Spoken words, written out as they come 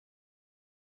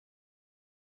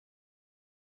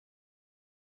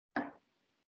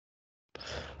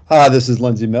Hi, this is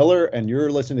Lindsey Miller, and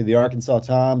you're listening to the Arkansas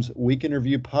Times Week in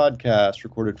Review podcast,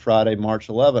 recorded Friday, March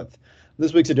 11th. In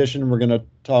this week's edition, we're going to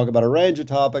talk about a range of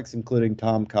topics, including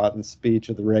Tom Cotton's speech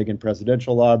at the Reagan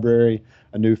Presidential Library,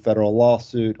 a new federal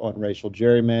lawsuit on racial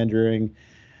gerrymandering,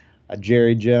 a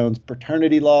Jerry Jones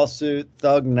paternity lawsuit,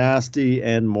 Thug Nasty,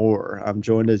 and more. I'm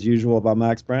joined as usual by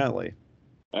Max Brantley.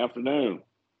 Afternoon.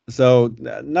 So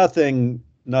nothing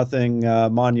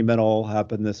monumental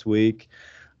happened this week.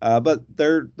 But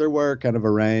there were kind of a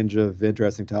range of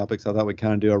interesting topics. I thought we'd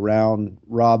kind of do a round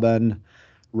robin,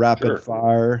 rapid Sure.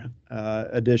 fire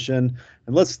edition.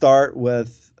 And let's start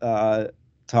with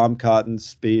Tom Cotton's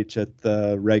speech at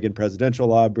the Reagan Presidential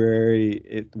Library.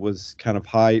 It was kind of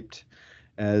hyped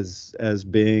as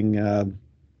being a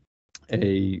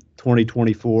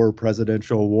 2024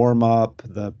 presidential warm up.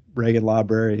 The Reagan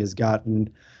Library has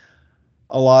gotten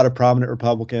a lot of prominent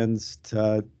Republicans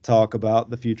to talk about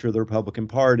the future of the Republican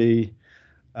Party.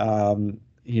 I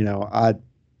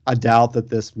doubt that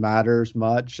this matters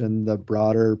much in the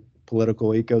broader political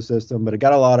ecosystem, but it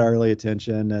got a lot of early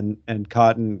attention, and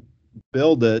Cotton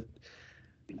billed it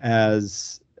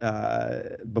as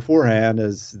beforehand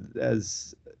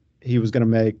as he was going to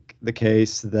make the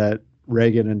case that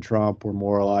Reagan and Trump were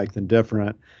more alike than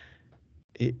different.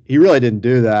 He really didn't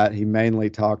do that. He mainly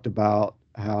talked about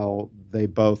how they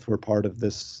both were part of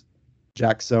this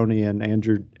Jacksonian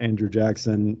Andrew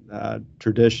Jackson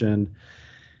tradition,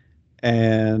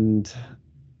 and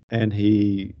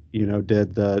he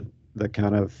did the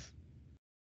kind of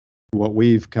what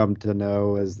we've come to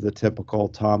know as the typical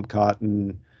Tom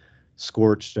Cotton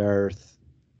scorched earth,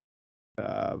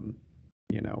 um,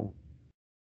 you know,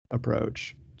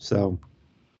 approach. So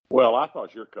Well, I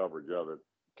thought your coverage of it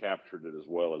captured it as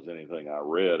well as anything I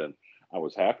read, and I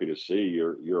was happy to see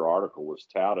your article was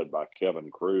touted by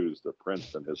Kevin Cruz, the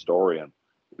Princeton historian,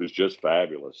 who's just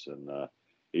fabulous, and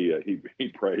he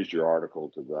praised your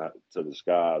article to the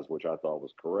skies, which I thought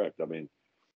was correct. I mean,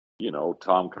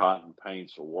 Tom Cotton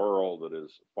paints a world that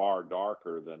is far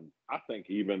darker than I think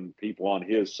even people on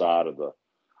his side of the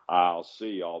aisle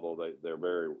see, although they're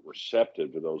very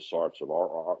receptive to those sorts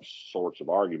of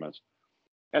arguments.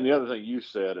 And the other thing you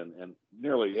said, and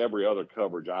nearly every other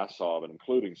coverage I saw of it,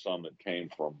 including some that came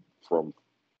from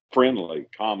friendly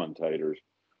commentators,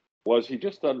 was he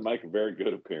just doesn't make a very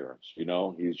good appearance.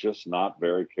 He's just not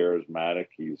very charismatic.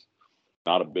 He's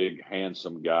not a big,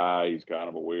 handsome guy. He's kind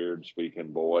of a weird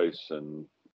speaking voice, and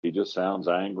he just sounds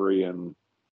angry and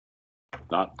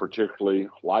not particularly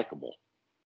likable.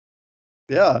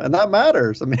 yeah, and that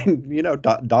matters. I mean,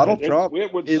 Donald Trump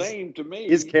It would is seem to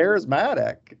is me.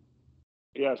 charismatic.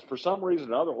 Yes, for some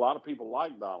reason or other, a lot of people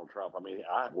like Donald Trump. I mean,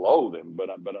 I loathe him,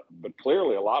 but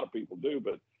clearly a lot of people do.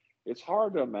 But it's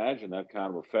hard to imagine that kind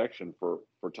of affection for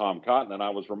Tom Cotton. And I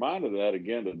was reminded of that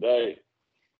again today.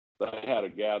 They had a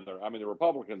gather. I mean, the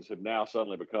Republicans have now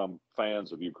suddenly become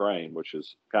fans of Ukraine, which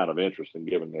is kind of interesting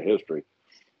given the history.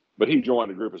 But he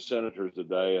joined a group of senators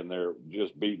today, and they're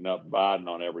just beating up Biden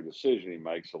on every decision he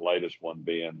makes. The latest one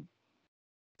being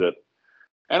that,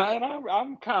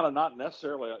 I'm kind of not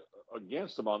necessarily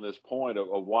against him on this point of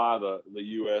why the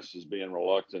U.S. is being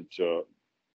reluctant to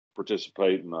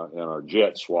participate in a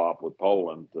jet swap with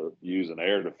Poland to use an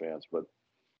air defense. But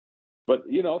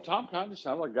Tom Cotton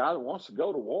sounds like a guy that wants to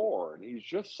go to war, and he's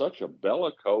just such a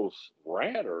bellicose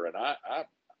ranter. And I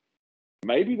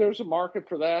maybe there's a market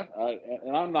for that,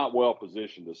 and I'm not well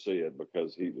positioned to see it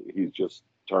because he just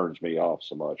turns me off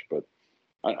so much. But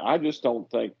I just don't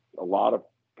think a lot of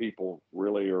people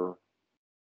really are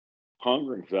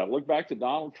hungering for that. Look back to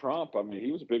Donald Trump. I mean,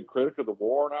 he was a big critic of the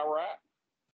war in Iraq.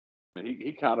 And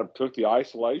he kind of took the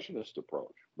isolationist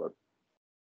approach,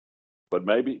 but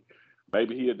maybe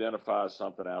he identifies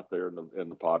something out there in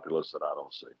the populace that I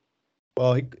don't see.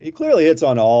 Well, he clearly hits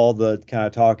on all the kind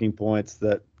of talking points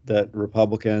that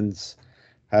Republicans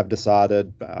have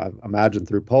decided, I imagine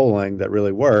through polling, that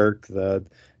really work. The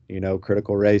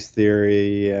critical race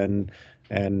theory and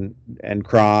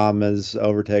crime is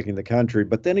overtaking the country.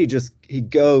 But then he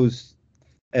goes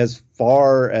as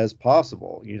far as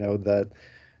possible. That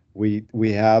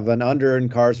we have an under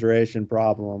incarceration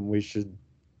problem. We should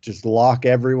just lock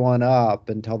everyone up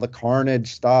until the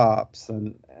carnage stops,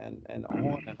 and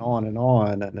on and on and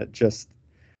on. And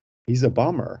he's a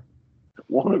bummer.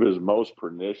 One of his most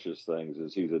pernicious things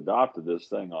is he's adopted this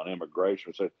thing on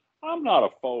immigration. Say, I'm not a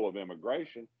foe of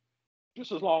immigration,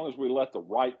 just as long as we let the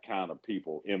right kind of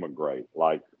people immigrate,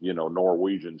 like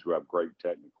Norwegians who have great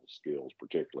technical skills,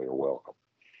 particularly, are welcome.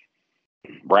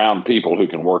 Brown people who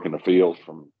can work in the fields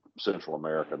from Central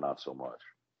America, not so much.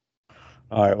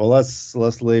 All right, well let's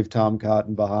leave Tom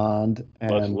Cotton behind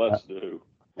Let's and let's do.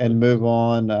 and move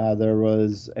on. There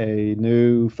was a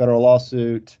new federal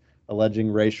lawsuit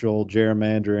alleging racial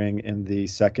gerrymandering in the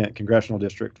second congressional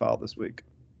district filed this week.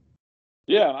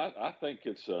 Yeah, and I think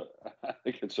it's a I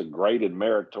think it's a great and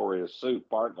meritorious suit.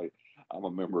 Partly, I'm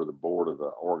a member of the board of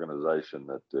the organization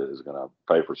that is going to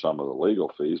pay for some of the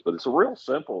legal fees, but it's a real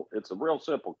simple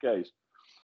case.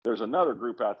 There's another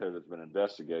group out there that's been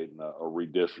investigating a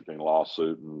redistricting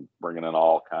lawsuit and bringing in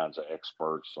all kinds of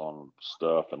experts on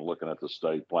stuff and looking at the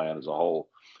state plan as a whole.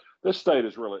 This suit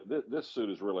is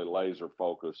really laser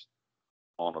focused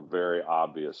on a very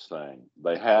obvious thing.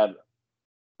 They had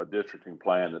a districting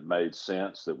plan that made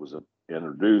sense, that was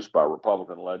introduced by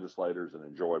Republican legislators and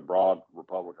enjoyed broad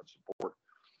Republican support.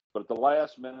 But at the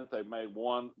last minute, they made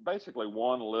basically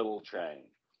one little change,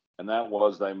 and that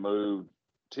was they moved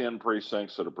 10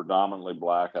 precincts that are predominantly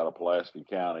black out of Pulaski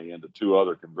County into two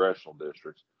other congressional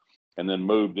districts, and then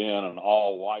moved in an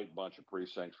all-white bunch of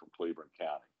precincts from Cleveland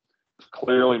County. It's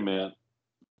clearly meant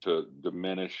to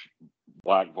diminish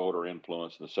black voter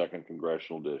influence in the second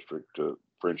congressional district to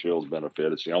French Hill's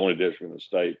benefit. It's the only district in the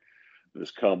state that has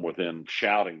come within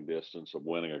shouting distance of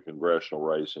winning a congressional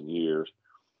race in years.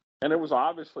 And it was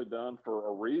obviously done for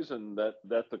a reason that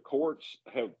the courts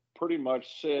have pretty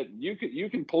much said you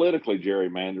can politically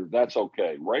gerrymander. That's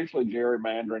okay. Racially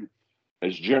gerrymandering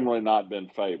has generally not been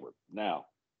favored. Now,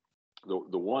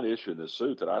 the one issue in this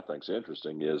suit that I think is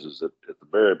interesting is that at the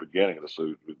very beginning of the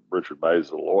suit, Richard Mays,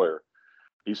 the lawyer,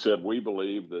 he said, we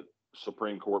believe that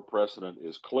Supreme Court precedent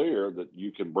is clear that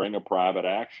you can bring a private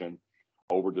action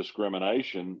over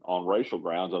discrimination on racial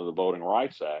grounds under the Voting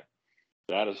Rights Act.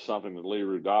 That is something that Lee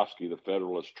Rudofsky, the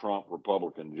Federalist Trump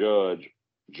Republican judge,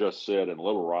 just said in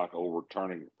Little Rock,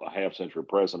 overturning a half-century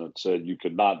precedent, said you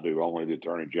could not do. Only the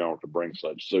Attorney General could bring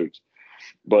such suits.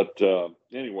 But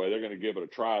anyway, they're going to give it a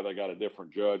try. They got a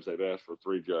different judge. They've asked for a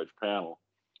 3-judge panel.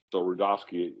 So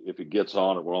Rudofsky, if he gets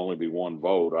on, it will only be one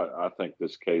vote. I think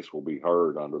this case will be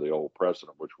heard under the old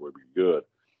precedent, which would be good.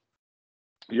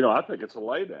 I think it's a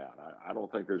laydown. I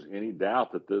don't think there's any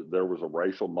doubt that there was a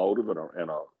racial motive and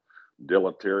a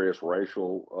deleterious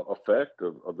racial effect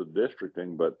of the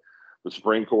districting. But the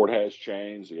Supreme Court has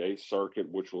changed. The Eighth Circuit,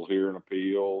 which will hear an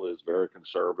appeal, is very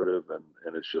conservative,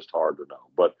 and it's just hard to know.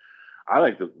 But I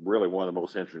think that really one of the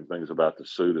most interesting things about the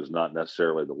suit is not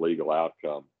necessarily the legal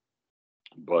outcome,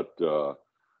 but the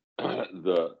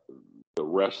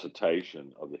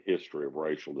recitation of the history of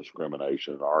racial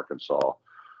discrimination in Arkansas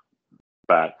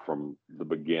back from the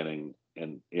beginning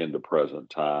and into present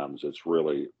times. It's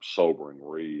really sobering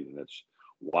read, and it's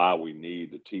why we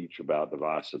need to teach about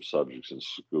divisive subjects in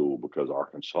school, because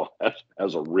Arkansas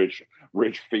has a rich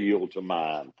field to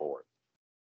mine for it.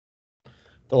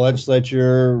 The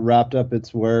legislature wrapped up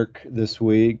its work this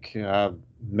week.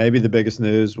 Maybe the biggest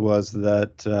news was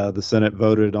that the Senate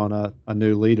voted on a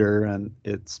new leader, and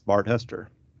it's Bart Hester.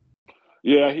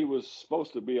 Yeah, he was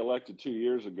supposed to be elected 2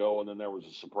 years ago, and then there was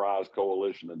a surprise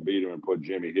coalition that beat him and put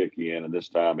Jimmy Hickey in. And this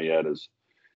time he had his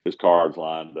cards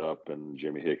lined up, and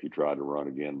Jimmy Hickey tried to run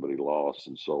again, but he lost.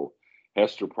 And so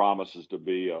Hester promises to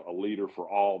be a leader for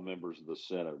all members of the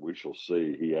Senate. We shall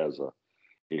see. He has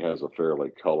a fairly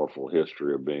colorful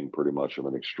history of being pretty much of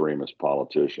an extremist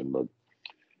politician. But,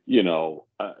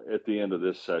 at the end of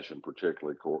this session,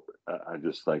 particularly, I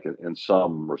just think in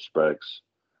some respects,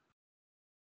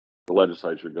 the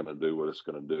legislature is going to do what it's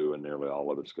going to do, and nearly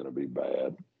all of it's going to be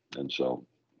bad. And so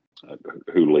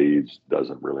who leads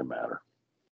doesn't really matter.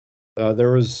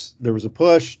 There was a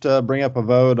push to bring up a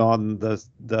vote on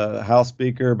the House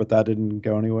Speaker, but that didn't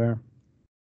go anywhere.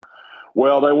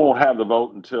 Well, they won't have the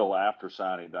vote until after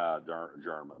signing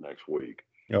adjournment next week.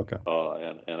 Okay.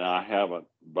 And I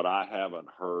haven't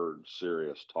heard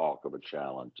serious talk of a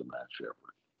challenge to Matt Shepard.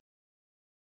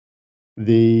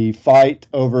 The fight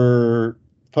over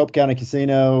Pope County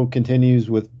Casino continues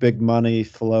with big money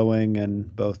flowing in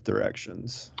both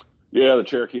directions. Yeah, the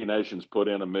Cherokee Nation's put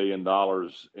in $1 million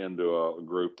into a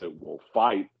group that will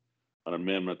fight an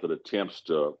amendment that attempts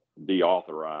to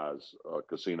deauthorize a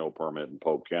casino permit in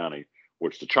Pope County,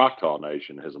 which the Choctaw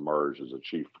Nation has emerged as a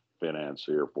chief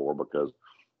financier for, because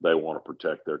they want to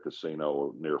protect their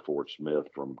casino near Fort Smith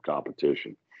from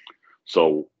competition.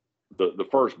 So the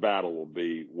first battle will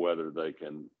be whether they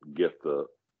can get the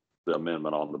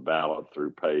amendment on the ballot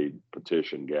through paid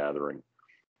petition gathering.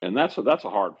 And that's a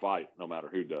hard fight, no matter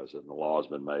who does it. And the law has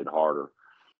been made harder.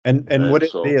 And would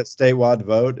it be a statewide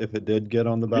vote if it did get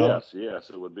on the ballot? Yes,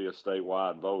 it would be a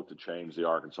statewide vote to change the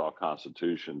Arkansas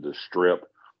Constitution to strip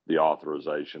the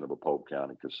authorization of a Pope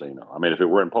County casino. I mean, if it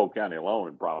were in Pope County alone,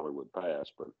 it probably would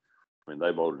pass. But I mean,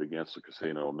 they voted against the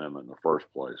casino amendment in the first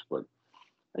place. But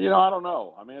I don't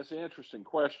know. I mean, it's an interesting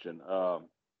question.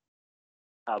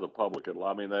 how the public could.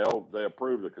 I mean, they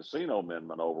approved the casino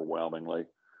amendment overwhelmingly.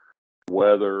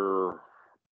 Whether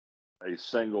a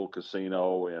single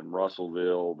casino in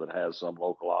Russellville that has some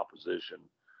local opposition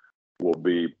will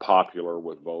be popular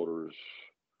with voters,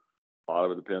 a lot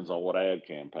of it depends on what ad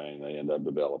campaign they end up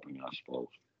developing, I suppose.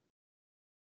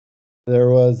 There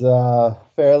was a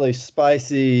fairly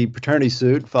spicy paternity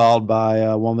suit filed by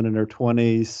a woman in her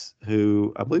 20s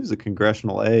who I believe is a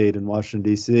congressional aide in Washington,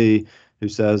 D.C., who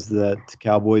says that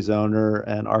Cowboys owner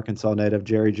and Arkansas native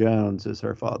Jerry Jones is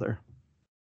her father.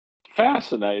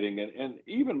 Fascinating. And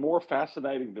even more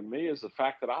fascinating to me is the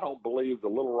fact that I don't believe the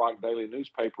Little Rock Daily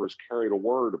newspaper has carried a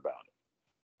word about it,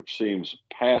 which seems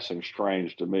passing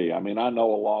strange to me. I mean, I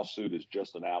know a lawsuit is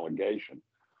just an allegation,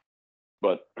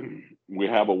 but we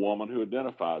have a woman who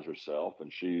identifies herself,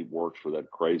 and she works for that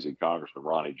crazy Congressman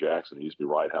Ronnie Jackson. He used to be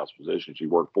White House physician. She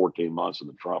worked 14 months in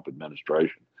the Trump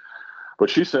administration. But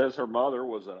she says her mother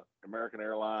was an American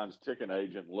Airlines ticket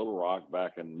agent in Little Rock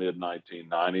back in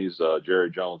mid-1990s. Jerry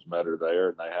Jones met her there,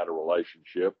 and they had a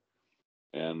relationship.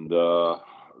 And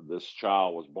this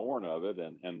child was born of it.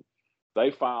 And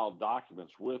they filed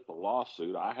documents with the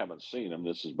lawsuit. I haven't seen them.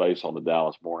 This is based on the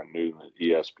Dallas Morning News and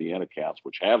ESPN accounts,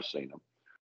 which have seen them,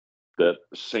 that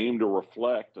seem to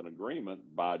reflect an agreement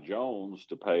by Jones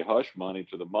to pay hush money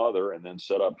to the mother and then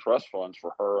set up trust funds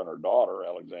for her and her daughter,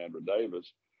 Alexandra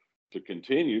Davis, to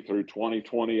continue through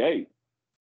 2028.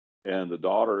 And the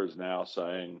daughter is now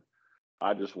saying,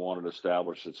 I just wanted to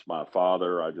establish it's my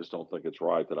father. I just don't think it's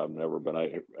right that I've never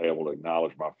been able to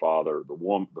acknowledge my father.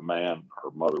 The man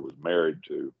her mother was married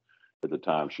to at the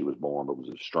time she was born, but was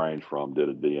estranged from, did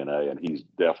a DNA, and he's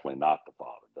definitely not the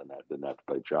father. Didn't have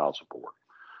to pay child support.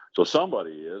 So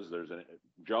somebody is.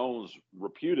 Jones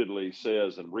reputedly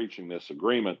says in reaching this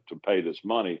agreement to pay this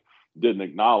money, didn't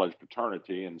acknowledge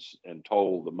paternity and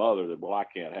told the mother that, well, I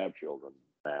can't have children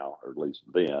now, or at least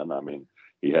then. I mean,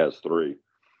 he has 3.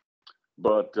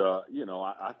 But,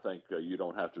 I think you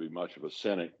don't have to be much of a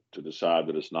cynic to decide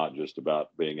that it's not just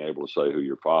about being able to say who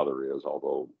your father is,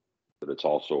 although that it's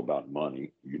also about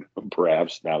money.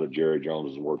 Perhaps now that Jerry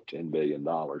Jones is worth $10 billion,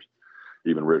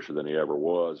 even richer than he ever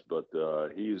was. But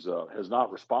he's has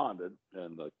not responded,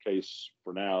 and the case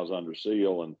for now is under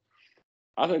seal. And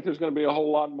I think there's going to be a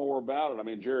whole lot more about it. I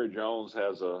mean, Jerry Jones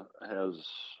has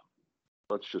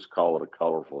let's just call it a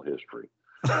colorful history,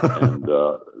 and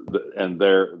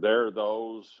there are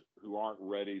those who aren't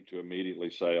ready to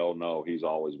immediately say, "Oh no, he's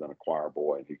always been a choir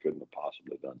boy and he couldn't have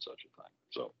possibly done such a thing."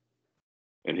 So,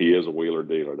 and he is a wheeler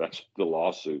dealer. That's what the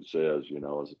lawsuit says.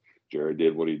 As Jerry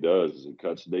did what he does is he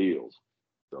cuts deals.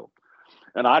 So,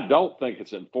 and I don't think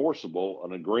it's enforceable,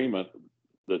 an agreement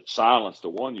that silenced a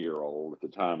 1-year-old at the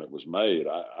time it was made.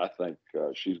 I think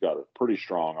she's got a pretty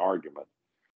strong argument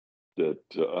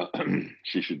that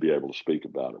she should be able to speak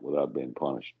about it without being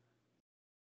punished.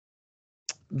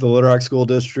 The Little Rock School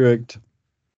District,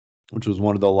 which was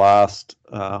one of the last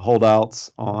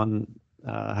holdouts on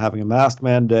having a mask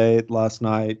mandate last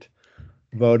night,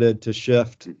 voted to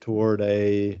shift toward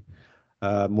a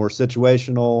more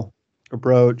situational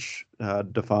approach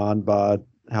defined by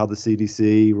how the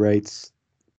CDC rates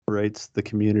the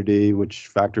community, which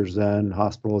factors in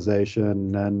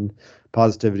hospitalization and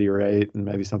positivity rate and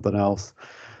maybe something else.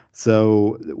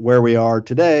 So where we are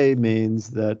today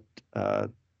means that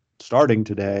starting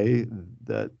today,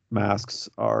 that masks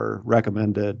are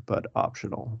recommended but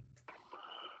optional.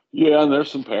 Yeah, and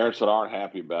there's some parents that aren't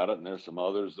happy about it, and there's some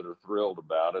others that are thrilled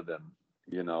about it. And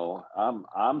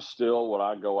I'm still, when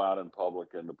I go out in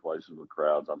public into places with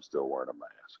crowds, I'm still wearing a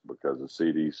mask because the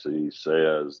CDC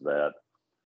says that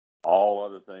all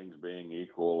other things being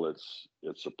equal, it's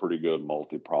a pretty good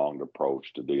multi-pronged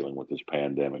approach to dealing with this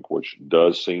pandemic, which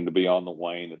does seem to be on the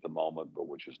wane at the moment, but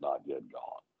which is not yet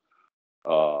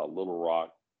gone. Little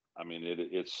Rock, I mean,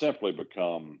 it's simply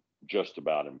become just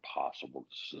about impossible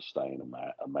to sustain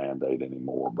a mandate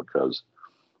anymore because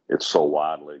it's so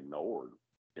widely ignored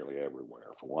nearly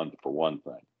everywhere, for one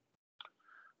thing.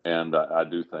 And I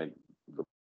do think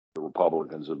the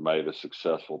Republicans have made a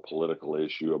successful political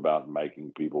issue about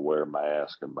making people wear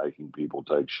masks and making people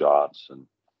take shots. And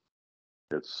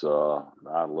it's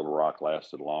Little Rock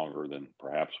lasted longer than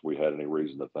perhaps we had any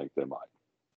reason to think they might.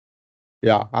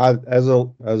 Yeah, as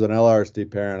an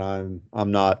LRSD parent,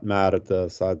 I'm not mad at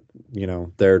this.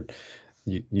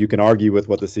 You can argue with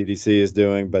what the CDC is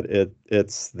doing, but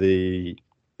it's the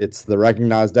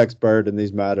recognized expert in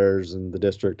these matters, and the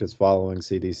district is following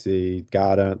CDC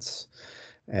guidance.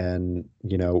 And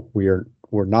we're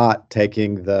not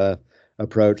taking the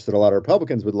approach that a lot of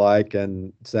Republicans would like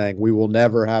and saying we will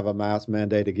never have a mask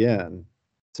mandate again.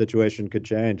 situation could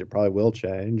change. It probably will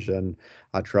change, and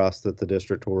I trust that the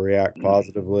district will react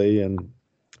positively and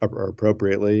or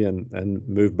appropriately and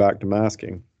move back to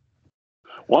masking.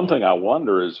 One thing I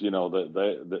wonder is,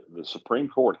 that the Supreme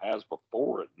Court has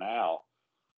before it now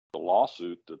the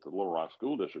lawsuit that the Little Rock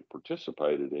School District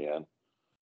participated in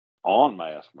on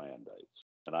mask mandates,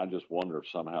 and I just wonder if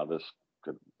somehow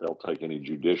they'll take any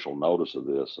judicial notice of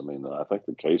this. I mean, I think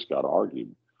the case got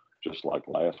argued just like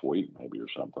last week, maybe, or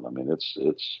something. I mean, it's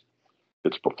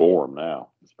before them now.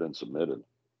 It's been submitted,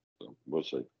 so we'll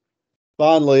see.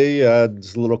 Finally,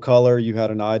 just a little color. You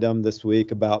had an item this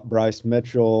week about Bryce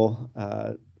Mitchell,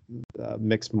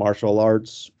 mixed martial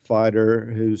arts fighter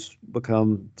who's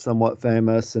become somewhat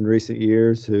famous in recent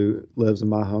years, who lives in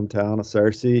my hometown of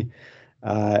Searcy,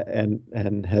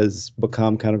 and has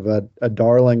become kind of a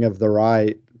darling of the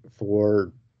right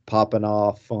for popping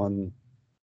off on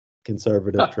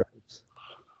conservative tropes.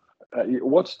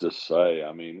 What's to say?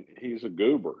 I mean, he's a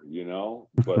goober,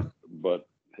 but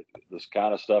this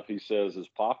kind of stuff he says is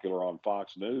popular on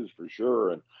Fox News for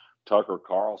sure. And Tucker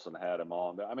Carlson had him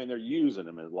on. I mean, they're using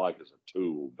him as a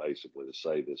tool, basically, to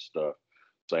say this stuff,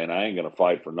 saying, I ain't going to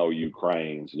fight for no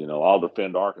Ukrainians. I'll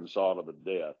defend Arkansas to the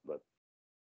death. But,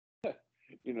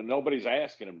 nobody's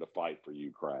asking him to fight for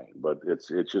Ukraine. But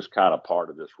it's just kind of part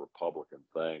of this Republican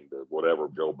thing that whatever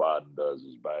Joe Biden does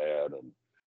is bad. And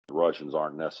the Russians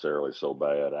aren't necessarily so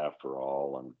bad after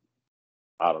all. And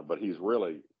but he's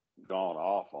really gone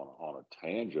off on a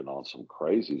tangent on some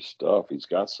crazy stuff. He's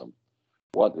got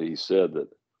what he said that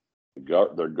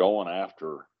they're going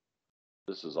after.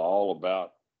 This is all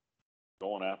about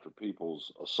going after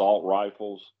people's assault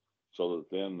rifles so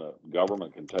that then the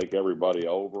government can take everybody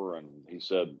over. And he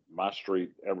said, my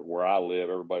street, where I live,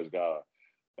 everybody's got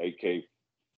a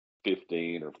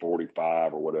AK-15 or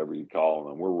 45 or whatever you call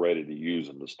them, and we're ready to use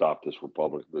them to stop this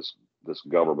this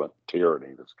government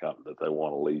tyranny that they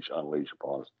want to unleash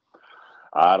upon us.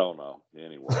 I don't know.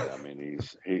 Anyway, I mean,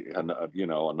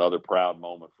 another proud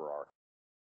moment for our.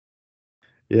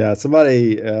 Yeah,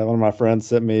 somebody, one of my friends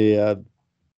sent me a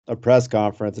press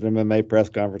conference, an MMA press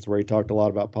conference, where he talked a lot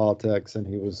about politics, and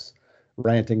he was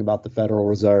ranting about the Federal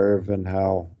Reserve and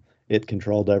how it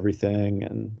controlled everything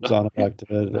and was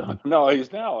unelected. No,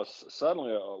 he's now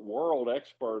suddenly a world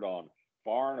expert on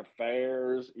foreign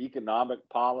affairs, economic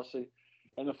policy.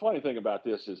 And the funny thing about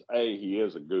this is, A, he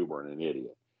is a goober and an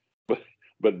idiot.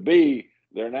 But B,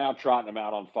 they're now trotting him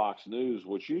out on Fox News,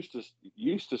 which used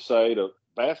to say to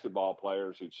basketball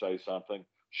players who'd say something,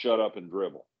 shut up and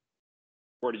dribble.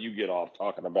 Where do you get off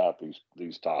talking about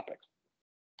these topics?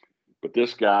 But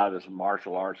this guy, this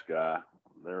martial arts guy,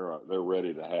 they're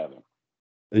ready to have him.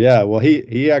 Yeah, well,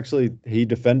 he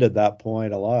defended that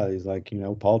point a lot. He's like,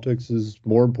 politics is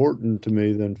more important to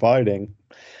me than fighting.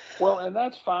 Well, and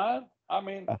that's fine. I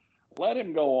mean, let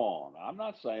him go on. I'm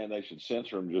not saying they should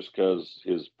censor him just because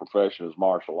his profession is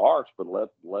martial arts, but let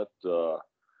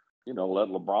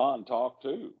LeBron talk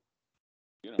too.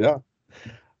 Yeah.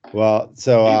 Well,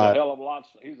 so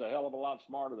he's a hell of a lot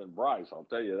smarter than Bryce. I'll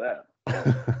tell you that.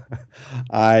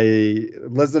 I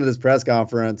listened to this press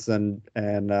conference and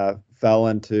fell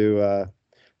into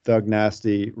Thug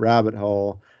Nasty rabbit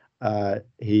hole.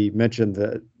 He mentioned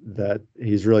that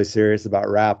he's really serious about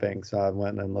rapping, so I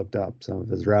went and looked up some of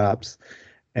his raps,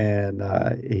 and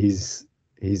he's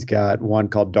got one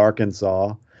called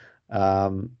Darkensaw,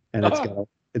 and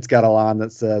it's got a line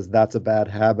that says, "That's a bad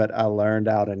habit I learned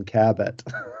out in Cabot,"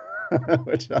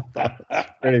 which I thought was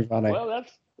pretty funny.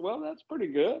 Well, that's pretty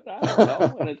good. I don't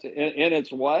know, and it's in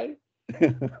its way.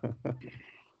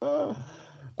 All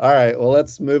right, well,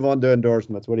 let's move on to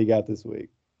endorsements. What do you got this week?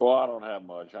 Well, I don't have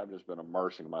much. I've just been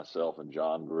immersing myself in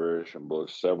John Grisham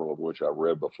books, several of which I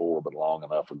read before, but long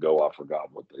enough ago I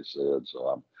forgot what they said. So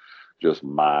I'm just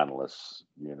mindless,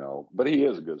 But he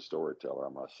is a good storyteller, I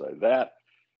must say. That,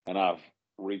 and I've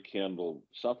rekindled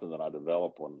something that I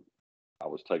developed when I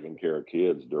was taking care of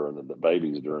kids during the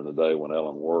babies during the day when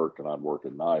Ellen worked and I'd work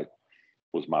at night,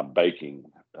 was my baking.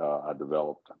 I did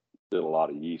a lot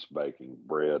of yeast baking,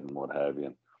 bread and what have you.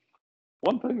 And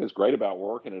one thing that's great about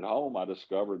working at home, I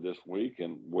discovered this week,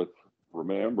 and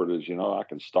remembered is, I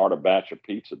can start a batch of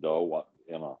pizza dough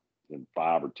in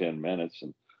 5 or 10 minutes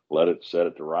and set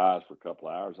it to rise for a couple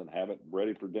of hours and have it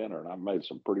ready for dinner. And I made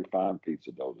some pretty fine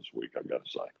pizza dough this week, I've got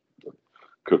to say.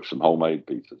 Cooked some homemade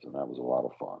pizzas, and that was a lot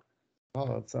of fun. Oh,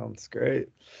 that sounds great.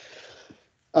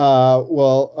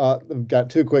 I've got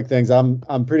two quick things.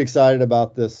 I'm pretty excited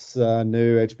about this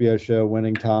new HBO show,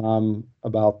 Winning Time,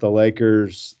 about the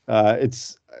Lakers.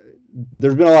 There's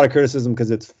been a lot of criticism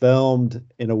because it's filmed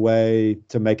in a way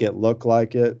to make it look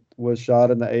like it was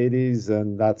shot in the 80s,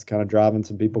 and that's kind of driving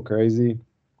some people crazy.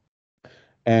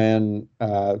 and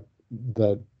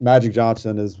the Magic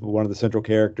Johnson is one of the central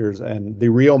characters, and the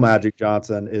real Magic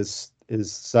Johnson is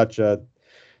such a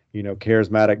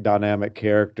charismatic, dynamic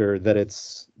character that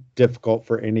it's difficult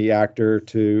for any actor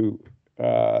to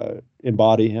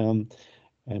embody him.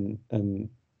 And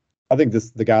I think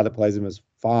the guy that plays him is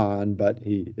fine, but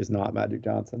he is not Magic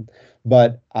Johnson.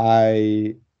 But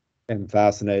I am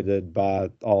fascinated by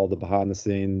all the behind the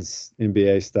scenes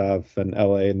NBA stuff and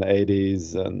LA in the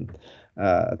 80s, and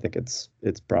I think it's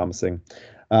promising.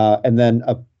 And then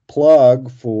a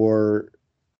plug for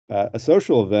a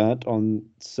social event on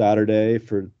Saturday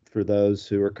for those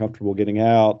who are comfortable getting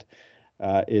out.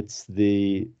 It's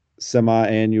the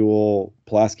semi-annual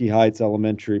Pulaski Heights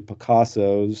Elementary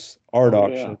Picasso's art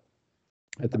auction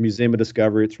at the Museum of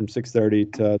Discovery. It's from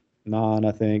 6:30 to 9,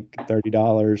 I think,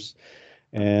 $30,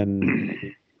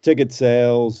 and ticket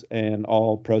sales and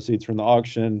all proceeds from the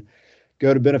auction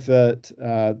go to benefit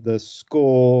the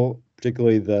school,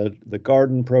 particularly the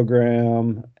garden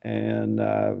program, and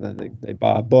they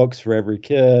buy books for every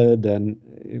kid, and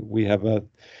we have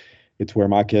it's where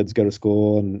my kids go to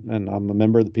school, and I'm a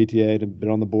member of the PTA and been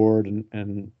on the board,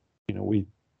 and we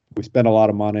spend a lot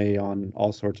of money on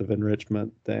all sorts of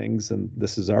enrichment things, and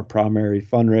this is our primary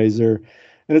fundraiser,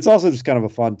 and it's also just kind of a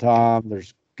fun time.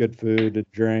 There's good food and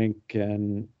drink,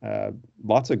 and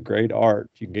lots of great art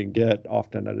you can get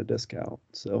often at a discount.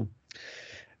 So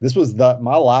this was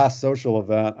my last social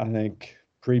event, I think,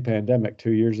 pre-pandemic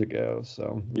 2 years ago.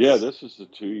 So yeah, this is the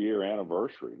 2-year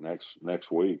anniversary. Next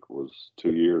week was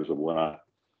 2 years of when I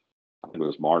think it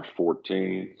was March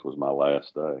 14th was my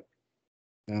last day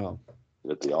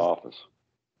at the office.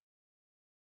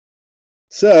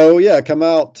 So yeah, come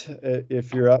out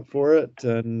if you're up for it,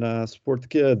 and support the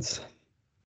kids.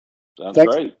 Sounds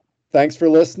great. Thanks for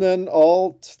listening.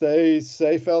 All stay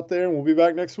safe out there, and we'll be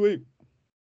back next week.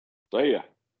 See ya.